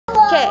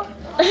Okay.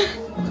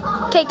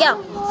 Okay,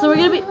 go. So we're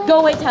gonna be go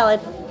away, Talon.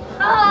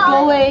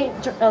 Go away,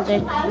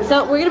 LJ.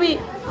 So we're gonna be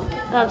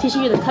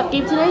teaching you the cup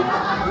game today.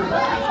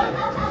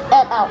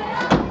 And out.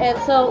 And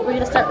so we're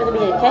gonna start with the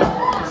beginning, okay?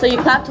 So you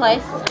clap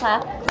twice,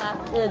 clap, clap,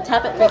 and then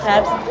tap it 3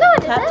 times. No,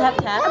 tap, tap,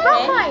 tap. I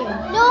brought Okay. mine.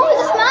 No,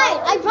 this is mine.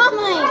 I brought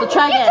mine. So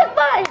try again. You took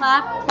mine.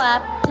 Clap,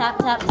 clap, tap,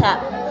 tap,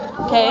 tap.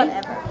 Okay.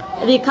 Whatever.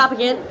 And then you clap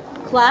again,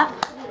 clap,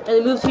 and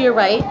then move to your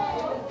right. And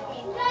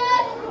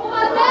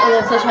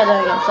then so try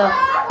that again. So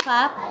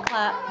clap,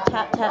 clap,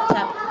 tap, tap,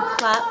 tap,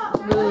 clap,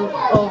 move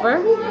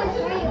over.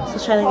 So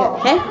try that again,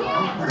 okay?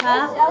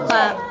 Clap,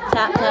 clap,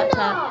 tap, tap,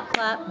 tap,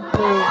 clap,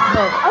 move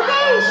over.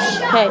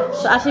 Okay,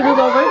 so after you move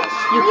over,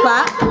 you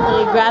clap,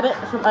 and you grab it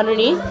from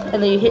underneath,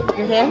 and then you hit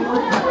your hand,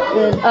 and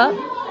then up,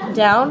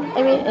 down,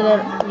 and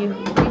then you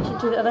reach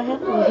into the other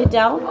hand, and you hit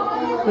down,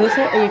 release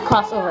it, and you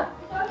cross over.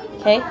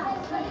 Okay?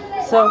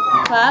 So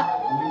clap,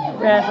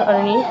 grab from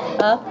underneath,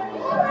 up,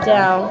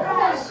 down,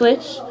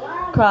 switch,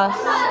 cross,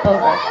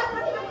 over.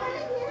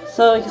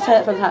 So you can start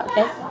it from the top,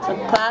 okay? So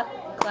clap,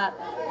 clap,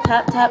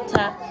 tap, tap,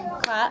 tap,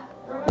 clap,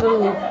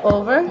 move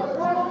over,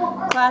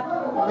 clap,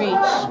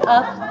 reach,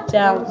 up,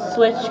 down,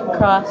 switch,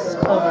 cross,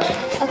 over.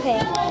 Okay,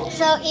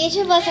 so each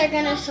of us are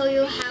going to show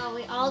you how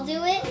we all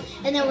do it,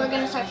 and then we're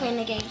going to start playing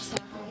the game. So,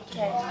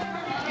 Okay.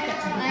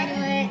 so I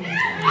do it.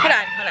 Hold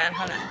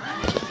on.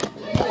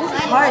 This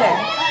is harder.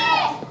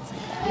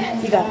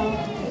 You got it.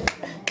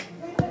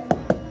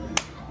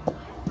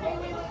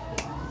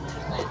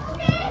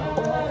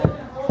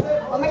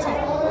 One more time.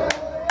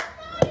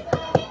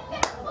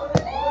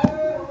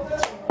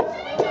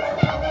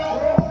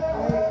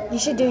 You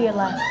should do your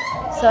left.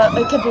 So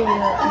it could be your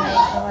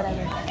right or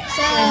whatever.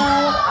 So,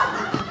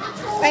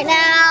 right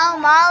now,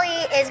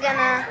 Molly is going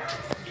to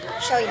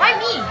show you. Why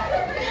me?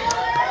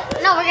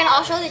 No, we're going to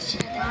all show each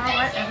other.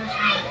 Whatever.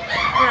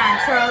 Hold on.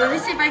 So let me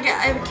see if I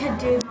can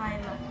do my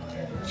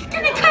left. You're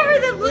gonna cover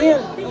the blue.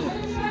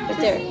 Yeah. Right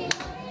there.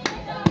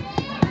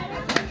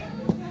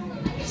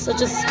 So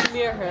just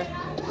mirror her.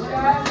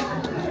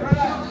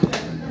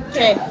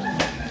 Okay.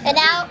 And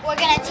now we're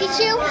going to teach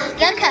you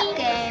the cup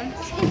game.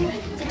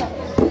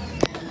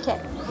 Okay.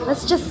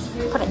 Let's just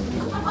put it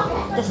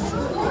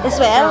this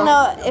way. I don't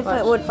know if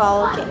it would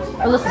fall. Okay.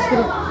 Unless it's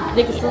gonna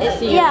they can still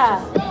see you.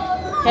 Yeah.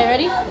 Okay,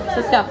 ready?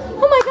 Let's go.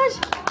 Oh my gosh.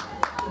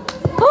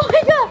 Oh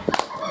my god.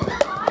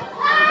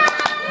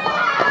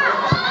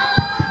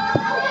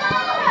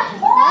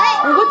 What?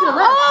 We're going to the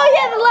left. Oh,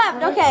 yeah, the left.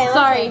 Okay.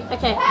 Sorry.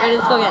 Okay, ready?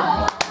 Let's go again.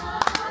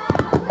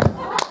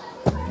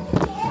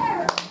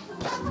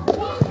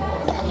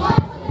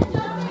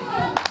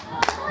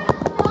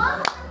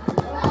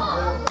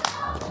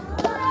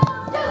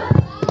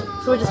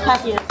 So we're just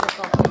passing in a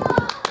circle.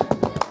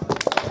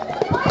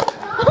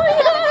 Oh my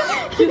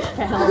god! You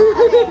fell.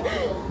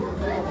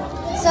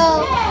 So,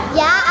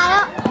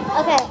 yeah,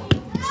 okay.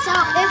 So,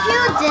 if you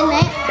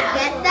didn't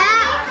get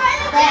that,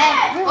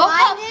 then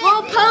rewind it.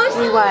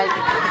 Rewind.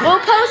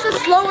 We'll post a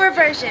slower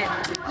version.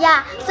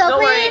 Yeah, so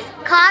Don't please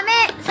worry.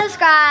 comment,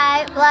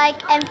 subscribe,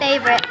 like, and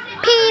favorite.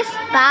 Peace.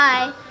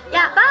 Bye.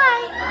 Yeah,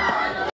 bye.